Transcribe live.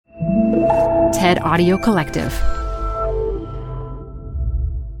TED Audio Collective.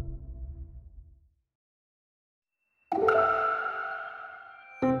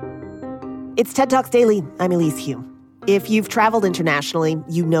 It's TED Talks Daily. I'm Elise Hu. If you've traveled internationally,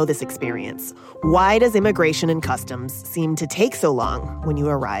 you know this experience. Why does immigration and customs seem to take so long when you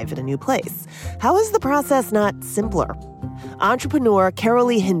arrive at a new place? How is the process not simpler? Entrepreneur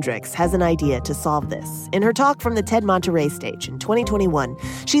Karoli Hindriks has an idea to solve this. In her talk from the TED Monterey stage in 2021,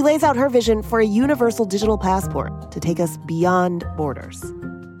 she lays out her vision for a universal digital passport to take us beyond borders.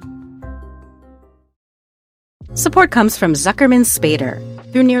 Support comes from Zuckerman Spader.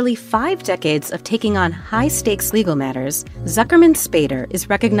 Through nearly 5 decades of taking on high-stakes legal matters, Zuckerman Spader is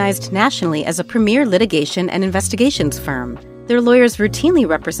recognized nationally as a premier litigation and investigations firm. Their lawyers routinely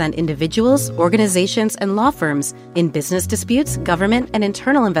represent individuals, organizations, and law firms in business disputes, government and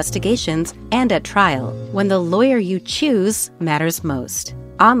internal investigations, and at trial, when the lawyer you choose matters most.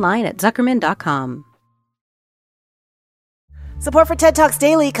 Online at Zuckerman.com. Support for TED Talks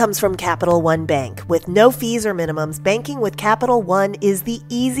Daily comes from Capital One Bank. With no fees or minimums, banking with Capital One is the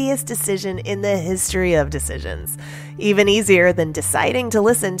easiest decision in the history of decisions. Even easier than deciding to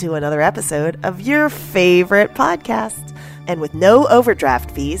listen to another episode of your favorite podcast. And with no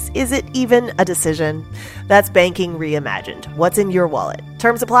overdraft fees, is it even a decision? That's banking reimagined. What's in your wallet?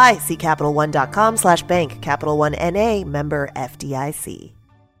 Terms apply. See CapitalOne.com/bank. Capital One N.A. member FDIC.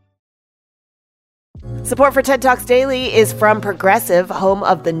 Support for TED Talks Daily is from Progressive, home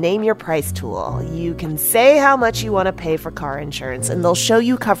of the Name Your Price tool. You can say how much you want to pay for car insurance, and they'll show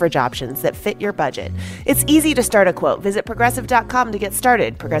you coverage options that fit your budget. It's easy to start a quote. Visit Progressive.com to get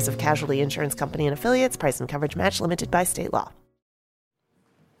started. Progressive Casualty Insurance Company and Affiliates. Price and coverage match limited by state law.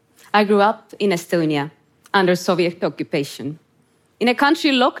 I grew up in Estonia under Soviet occupation, in a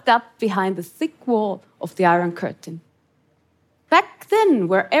country locked up behind the thick wall of the Iron Curtain. Back then,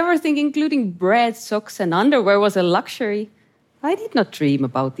 where everything, including bread, socks, and underwear, was a luxury, I did not dream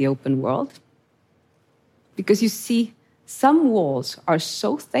about the open world. Because you see, some walls are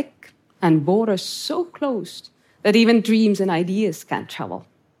so thick and borders so closed that even dreams and ideas can't travel.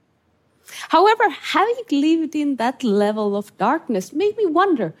 However, having lived in that level of darkness made me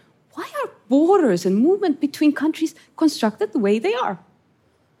wonder, why are borders and movement between countries constructed the way they are?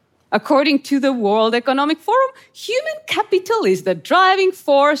 According to the World Economic Forum, human capital is the driving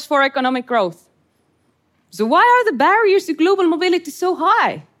force for economic growth. So why are the barriers to global mobility so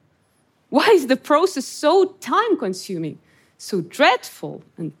high? Why is the process so time-consuming, so dreadful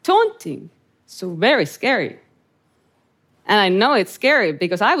and daunting, so very scary? And I know it's scary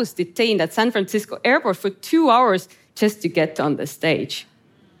because I was detained at San Francisco airport for 2 hours just to get on the stage.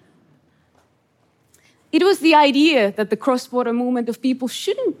 It was the idea that the cross-border movement of people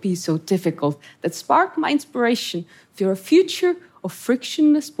shouldn't be so difficult that sparked my inspiration for a future of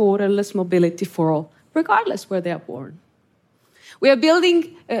frictionless, borderless mobility for all, regardless where they are born. We are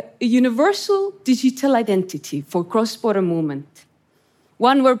building a universal digital identity for cross-border movement,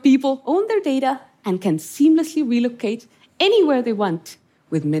 one where people own their data and can seamlessly relocate anywhere they want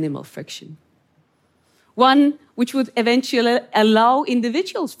with minimal friction. One which would eventually allow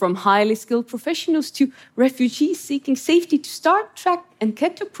individuals from highly skilled professionals to refugees seeking safety to start, track, and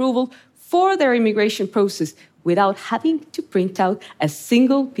get approval for their immigration process without having to print out a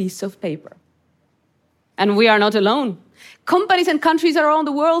single piece of paper. And we are not alone. Companies and countries around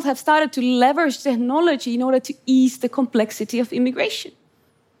the world have started to leverage technology in order to ease the complexity of immigration.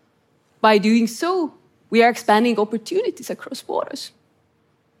 By doing so, we are expanding opportunities across borders,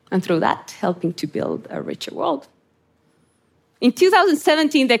 and through that, helping to build a richer world. In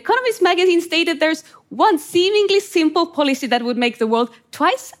 2017, The Economist magazine stated there's one seemingly simple policy that would make the world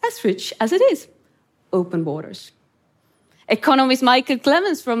twice as rich as it is: open borders. Economist Michael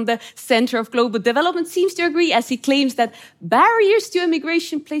Clemens from the Center of Global Development seems to agree, as he claims that barriers to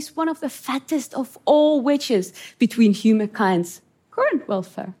immigration place one of the fattest of all wedges between humankind's current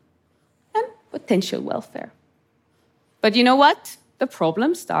welfare and potential welfare. But you know what? The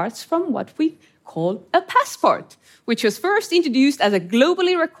problem starts from what we call a passport, which was first introduced as a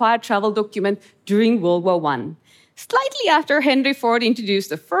globally required travel document during World War I, slightly after Henry Ford introduced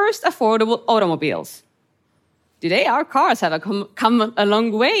the first affordable automobiles. Today, our cars have come a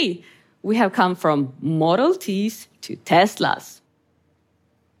long way. We have come from Model Ts to Teslas.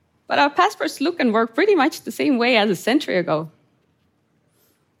 But our passports look and work pretty much the same way as a century ago.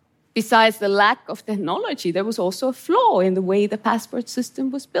 Besides the lack of technology, there was also a flaw in the way the passport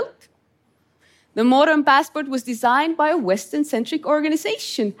system was built. The modern passport was designed by a Western-centric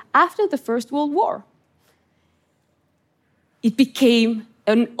organization after the First World War. It became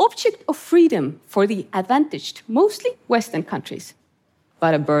an object of freedom for the advantaged, mostly Western countries,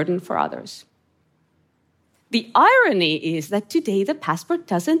 but a burden for others. The irony is that today the passport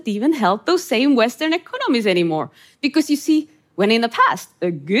doesn't even help those same Western economies anymore. Because you see, when in the past, a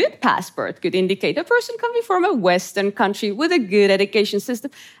good passport could indicate a person coming from a Western country with a good education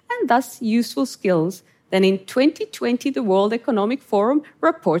system and thus useful skills, then in 2020, the World Economic Forum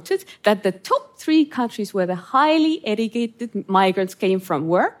reported that the top 3 countries where the highly educated migrants came from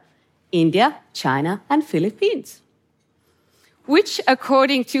were India, China, and Philippines, which,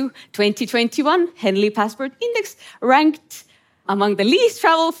 according to 2021 Henley Passport Index, ranked among the least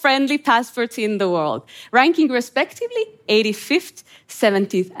travel-friendly passports in the world, ranking respectively 85th,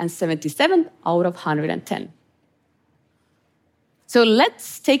 70th, and 77th out of 110. So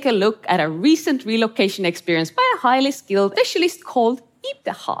let's take a look at a recent relocation experience by a highly skilled specialist called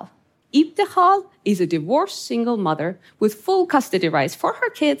Ibtihal. Ibtihal is a divorced single mother with full custody rights for her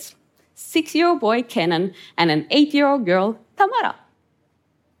kids, 6-year-old boy Kenan and an 8-year-old girl Tamara.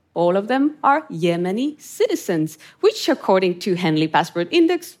 All of them are Yemeni citizens, which, according to Henley Passport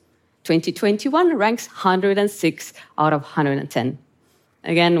Index 2021, ranks 106 out of 110.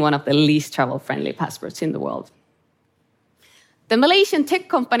 Again, one of the least travel-friendly passports in the world. The Malaysian tech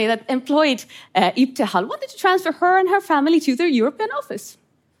company that employed Ibtihal wanted to transfer her and her family to their European office.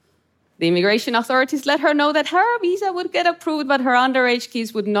 The immigration authorities let her know that her visa would get approved, but her underage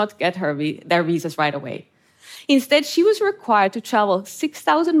kids would not get their visas right away. Instead, she was required to travel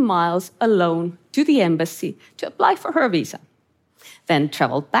 6,000 miles alone to the embassy to apply for her visa. Then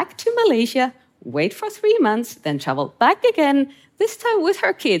travel back to Malaysia, wait for 3 months, then travel back again, this time with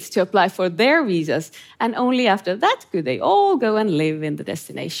her kids to apply for their visas, and only after that could they all go and live in the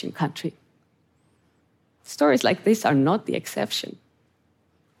destination country. Stories like this are not the exception.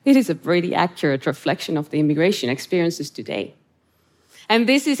 It is a pretty accurate reflection of the immigration experiences today. And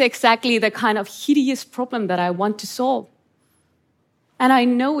this is exactly the kind of hideous problem that I want to solve. And I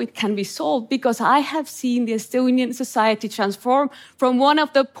know it can be solved because I have seen the Estonian society transform from one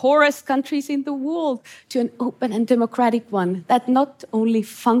of the poorest countries in the world to an open and democratic one that not only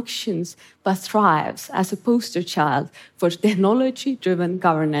functions but thrives as a poster child for technology-driven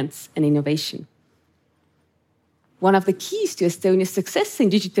governance and innovation. One of the keys to Estonia's success in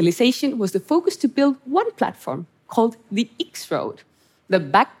digitalization was the focus to build one platform called the X-Road, the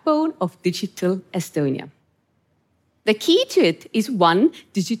backbone of digital Estonia. The key to it is one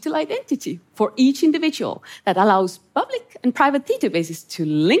digital identity for each individual that allows public and private databases to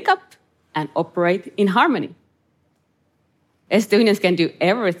link up and operate in harmony. Estonians can do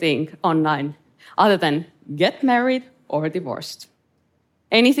everything online other than get married or divorced.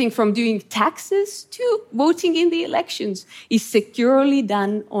 Anything from doing taxes to voting in the elections is securely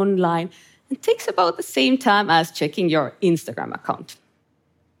done online and takes about the same time as checking your Instagram account.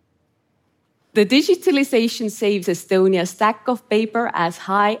 The digitalization saves Estonia a stack of paper as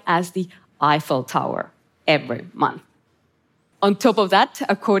high as the Eiffel Tower every month. On top of that,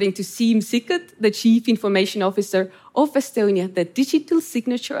 according to Siim Sikkut, the Chief Information Officer of Estonia, the digital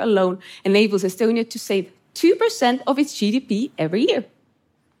signature alone enables Estonia to save 2% of its GDP every year.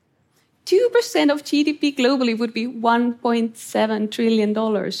 2% of GDP globally would be $1.7 trillion.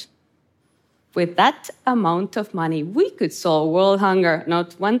 With that amount of money, we could solve world hunger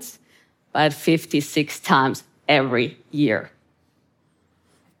not once, but 56 times every year.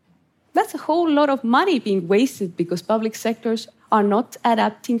 That's a whole lot of money being wasted because public sectors are not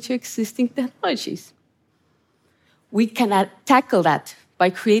adapting to existing technologies. We can tackle that by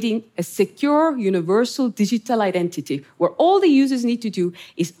creating a secure, universal digital identity where all the users need to do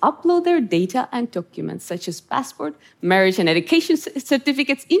is upload their data and documents, such as passport, marriage, and education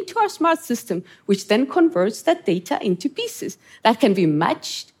certificates into our smart system, which then converts that data into pieces that can be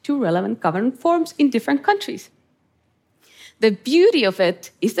matched to relevant government forms in different countries. The beauty of it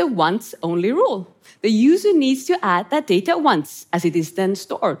is the once-only rule. The user needs to add that data once, as it is then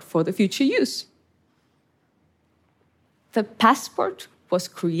stored for the future use. The passport was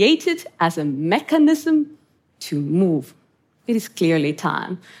created as a mechanism to move. It is clearly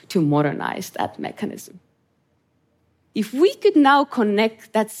time to modernize that mechanism. If we could now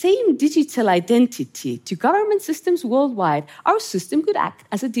connect that same digital identity to government systems worldwide, our system could act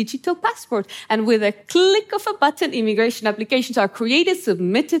as a digital passport. And with a click of a button, immigration applications are created,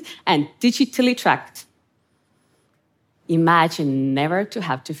 submitted, and digitally tracked. Imagine never to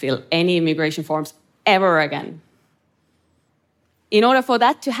have to fill any immigration forms ever again. In order for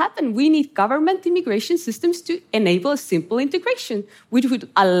that to happen, we need government immigration systems to enable a simple integration, which would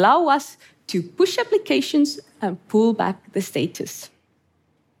allow us to push applications and pull back the status.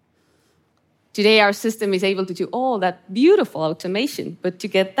 Today, our system is able to do all that beautiful automation, but to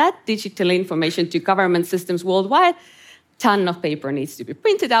get that digital information to government systems worldwide ton of paper needs to be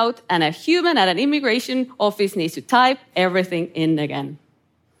printed out, and a human at an immigration office needs to type everything in again.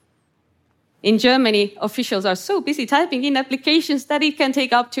 In Germany, officials are so busy typing in applications that it can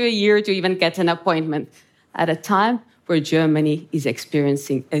take up to a year to even get an appointment, at a time where Germany is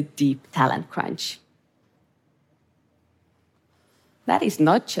experiencing a deep talent crunch. That is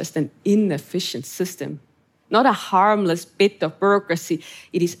not just an inefficient system, not a harmless bit of bureaucracy.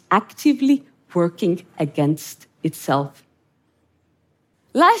 It is actively working against itself.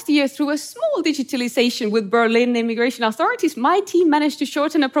 Last year, through a small digitalization with Berlin immigration authorities, my team managed to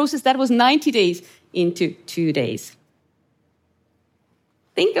shorten a process that was 90 days into 2 days.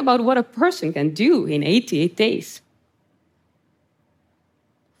 Think about what a person can do in 88 days.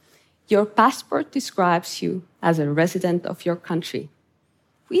 Your passport describes you as a resident of your country.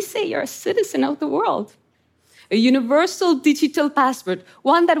 We say you're a citizen of the world. A universal digital passport,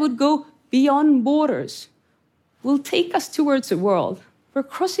 one that would go beyond borders, will take us towards a world where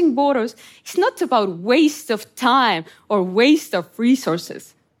crossing borders is not about waste of time or waste of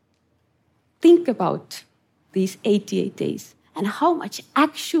resources. Think about these 88 days and how much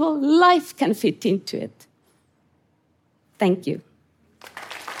actual life can fit into it. Thank you.